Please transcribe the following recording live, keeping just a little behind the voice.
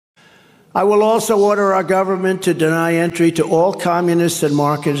I will also order our government to deny entry to all communists and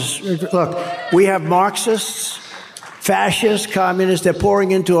Marxists. Look, we have Marxists, fascists, communists. They're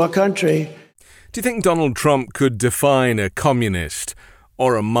pouring into our country. Do you think Donald Trump could define a communist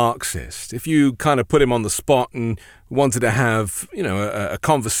or a Marxist? If you kind of put him on the spot and wanted to have, a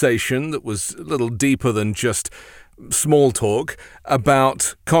conversation that was a little deeper than just small talk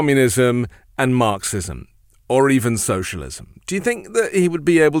about communism and Marxism, or even socialism, do you think that he would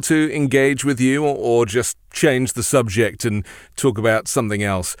be able to engage with you or just change the subject and talk about something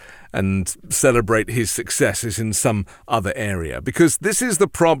else and celebrate his successes in some other area? Because this is the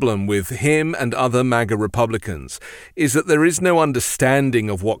problem with him and other MAGA Republicans, is that there is no understanding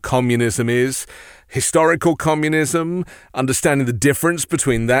of what communism is. Historical communism, understanding the difference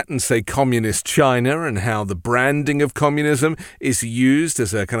between that and, say, communist China, and how the branding of communism is used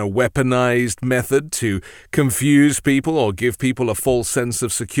as a kind of weaponized method to confuse people or give people a false sense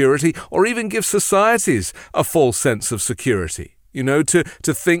of security, or even give societies a false sense of security. To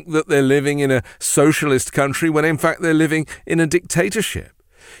think that they're living in a socialist country when in fact they're living in a dictatorship.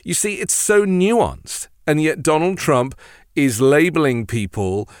 You see, it's so nuanced, and yet Donald Trump is labeling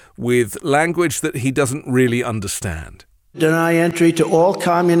people with language that he doesn't really understand. Deny entry to all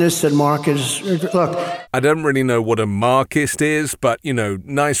communists and Marxists. Look, I don't really know what a Marxist is, but,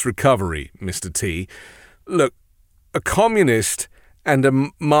 nice recovery, Mr. T. Look, a communist and a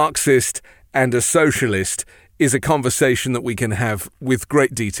Marxist and a socialist is a conversation that we can have with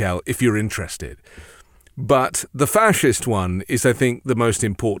great detail if you're interested. But the fascist one is, I think, the most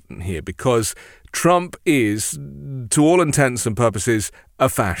important here, because Trump is, to all intents and purposes, a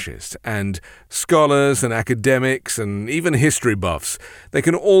fascist. And scholars and academics and even history buffs, they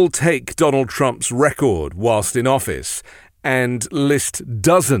can all take Donald Trump's record whilst in office and list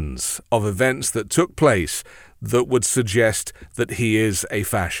dozens of events that took place that would suggest that he is a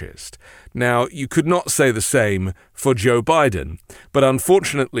fascist. Now, you could not say the same for Joe Biden, but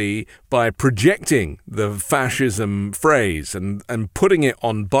unfortunately, by projecting the fascism phrase and putting it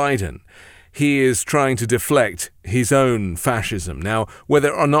on Biden, he is trying to deflect his own fascism. Now,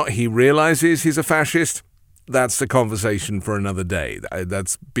 whether or not he realizes he's a fascist, that's a conversation for another day.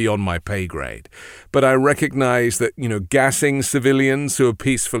 That's beyond my pay grade. But I recognize that, gassing civilians who are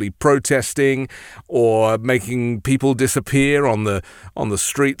peacefully protesting or making people disappear on the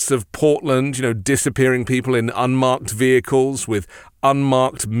streets of Portland, disappearing people in unmarked vehicles with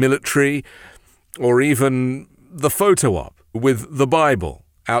unmarked military, or even the photo op with the Bible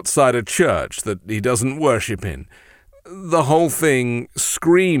outside a church that he doesn't worship in. The whole thing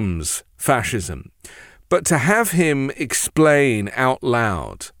screams fascism. But to have him explain out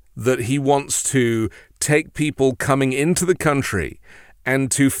loud that he wants to take people coming into the country and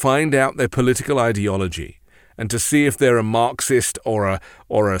to find out their political ideology and to see if they're a Marxist or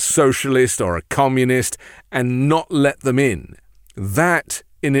a socialist or a communist and not let them in, that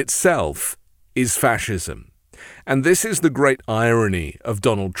in itself is fascism. And this is the great irony of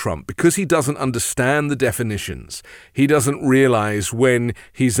Donald Trump, because he doesn't understand the definitions. He doesn't realize when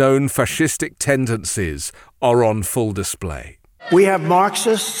his own fascistic tendencies are on full display. We have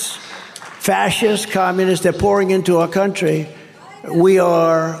Marxists, fascists, communists. They're pouring into our country. We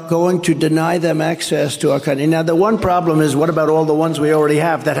are going to deny them access to our country. Now, the one problem is, what about all the ones we already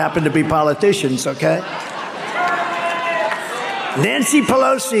have that happen to be politicians, okay? Nancy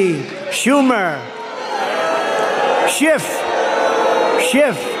Pelosi, Schumer, Schiff.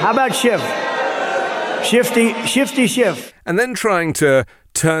 How about Schiff? Shifty Schiff. And then trying to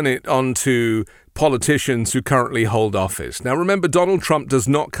turn it onto politicians who currently hold office. Now, remember, Donald Trump does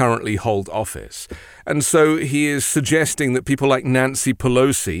not currently hold office. And so he is suggesting that people like Nancy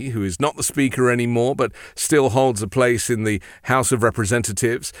Pelosi, who is not the speaker anymore, but still holds a place in the House of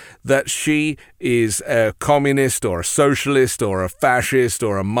Representatives, that she is a communist or a socialist or a fascist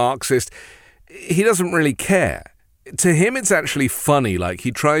or a Marxist. He doesn't really care. To him, it's actually funny, like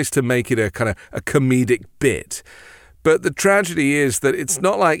he tries to make it a kind of a comedic bit. But the tragedy is that it's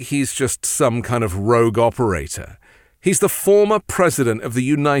not like he's just some kind of rogue operator. He's the former president of the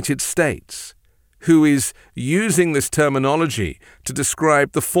United States, who is using this terminology to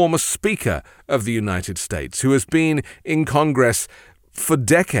describe the former speaker of the United States, who has been in Congress for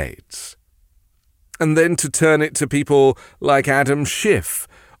decades. And then to turn it to people like Adam Schiff,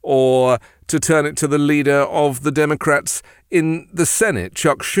 or to turn it to the leader of the Democrats in the Senate,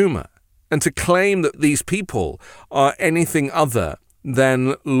 Chuck Schumer, and to claim that these people are anything other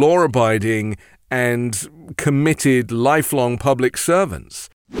than law-abiding and committed lifelong public servants.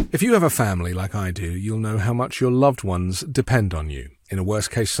 If you have a family like I do, you'll know how much your loved ones depend on you. In a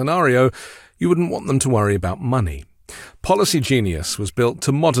worst-case scenario, you wouldn't want them to worry about money. Policy Genius was built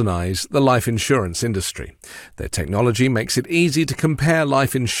to modernize the life insurance industry. Their technology makes it easy to compare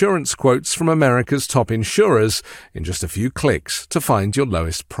life insurance quotes from America's top insurers in just a few clicks to find your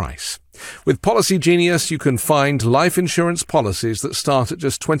lowest price. With Policy Genius, you can find life insurance policies that start at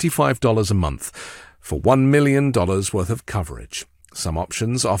just $25 a month for $1 million worth of coverage. Some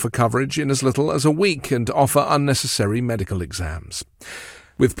options offer coverage in as little as a week and offer unnecessary medical exams.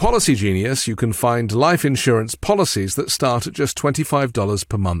 With Policy Genius, you can find life insurance policies that start at just $25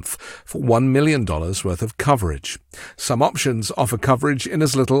 per month for $1 million worth of coverage. Some options offer coverage in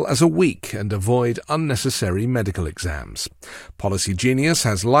as little as a week and avoid unnecessary medical exams. Policy Genius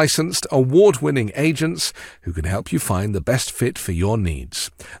has licensed, award-winning agents who can help you find the best fit for your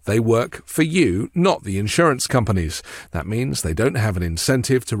needs. They work for you, not the insurance companies. That means they don't have an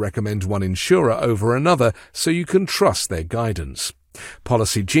incentive to recommend one insurer over another, so you can trust their guidance.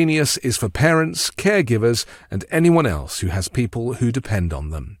 Policy Genius is for parents, caregivers, and anyone else who has people who depend on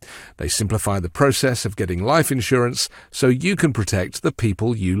them. They simplify the process of getting life insurance so you can protect the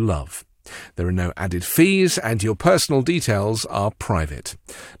people you love. There are no added fees, and your personal details are private.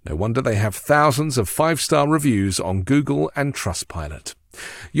 No wonder they have thousands of 5-star reviews on Google and Trustpilot.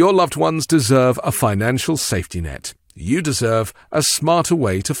 Your loved ones deserve a financial safety net. You deserve a smarter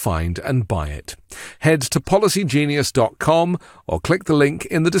way to find and buy it. Head to policygenius.com or click the link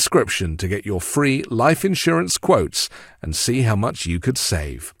in the description to get your free life insurance quotes and see how much you could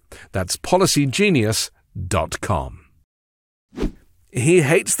save. That's policygenius.com. He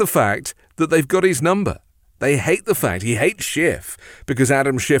hates the fact that they've got his number. He hates Schiff, because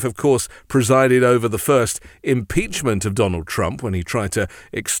Adam Schiff, of course, presided over the first impeachment of Donald Trump when he tried to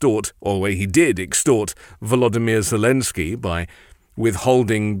extort Volodymyr Zelensky by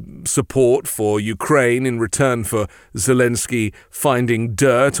withholding support for Ukraine in return for Zelensky finding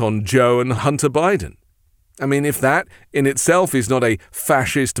dirt on Joe and Hunter Biden. I mean, if that in itself is not a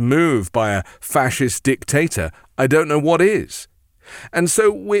fascist move by a fascist dictator, I don't know what is. And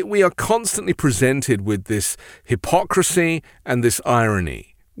so we are constantly presented with this hypocrisy and this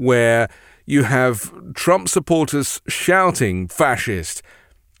irony, where you have Trump supporters shouting fascist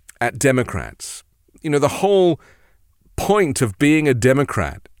at Democrats. You know, the whole point of being a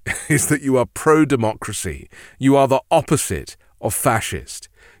Democrat is that you are pro-democracy. You are the opposite of fascist.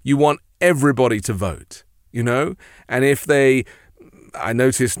 You want everybody to vote, you know? And I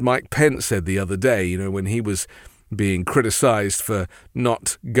noticed Mike Pence said the other day, you know, when he was being criticized for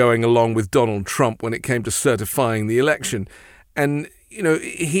not going along with Donald Trump when it came to certifying the election. And, you know,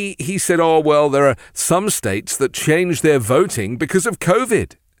 he said, oh, well, there are some states that changed their voting because of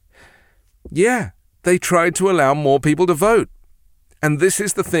COVID. Yeah, they tried to allow more people to vote. And this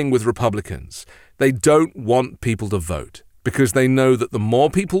is the thing with Republicans. They don't want people to vote because they know that the more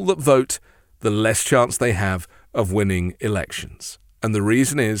people that vote, the less chance they have of winning elections. And the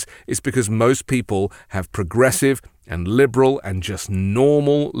reason is because most people have progressive and liberal and just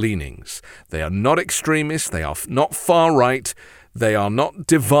normal leanings. They are not extremists. They are not far right. They are not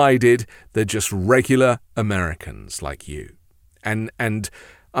divided. They're just regular Americans like you. And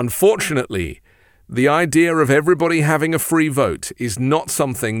unfortunately, the idea of everybody having a free vote is not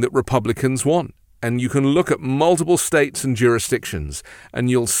something that Republicans want. And you can look at multiple states and jurisdictions, and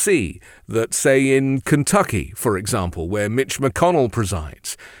you'll see that, say, in Kentucky, for example, where Mitch McConnell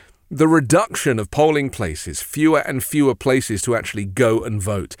presides, the reduction of polling places, fewer and fewer places to actually go and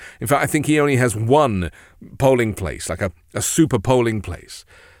vote. In fact, I think he only has one polling place, like a super polling place,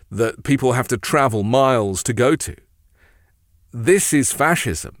 that people have to travel miles to go to. This is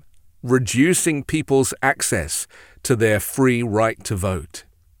fascism, reducing people's access to their free right to vote.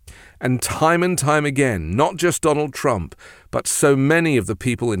 And time again, not just Donald Trump, but so many of the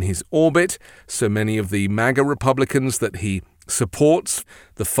people in his orbit, so many of the MAGA Republicans that he supports,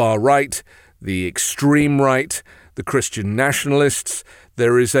 the far right, the extreme right, the Christian nationalists,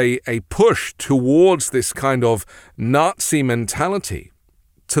 there is a push towards this kind of Nazi mentality,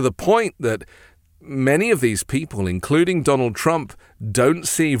 to the point that many of these people, including Donald Trump, don't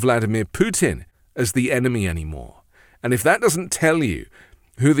see Vladimir Putin as the enemy anymore. And if that doesn't tell you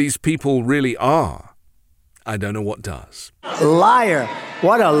who these people really are, I don't know what does. Liar.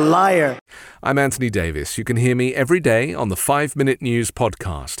 What a liar. I'm Anthony Davis. You can hear me every day on the 5-Minute News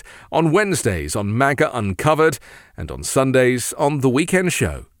podcast, on Wednesdays on MAGA Uncovered, and on Sundays on The Weekend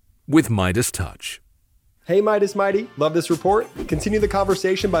Show with Midas Touch. Hey Midas Mighty, love this report? Continue the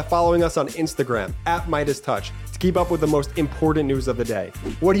conversation by following us on Instagram @MidasTouch to keep up with the most important news of the day.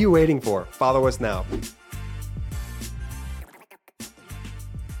 What are you waiting for? Follow us now.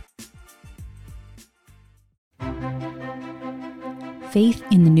 Faith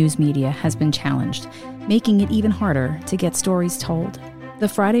in the news media has been challenged. making it even harder to get stories told. The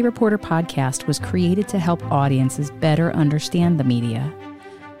Friday Reporter podcast was created to help audiences better understand the media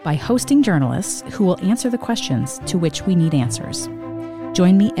by hosting journalists who will answer the questions to which we need answers.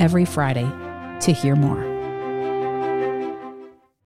 Join me every Friday to hear more.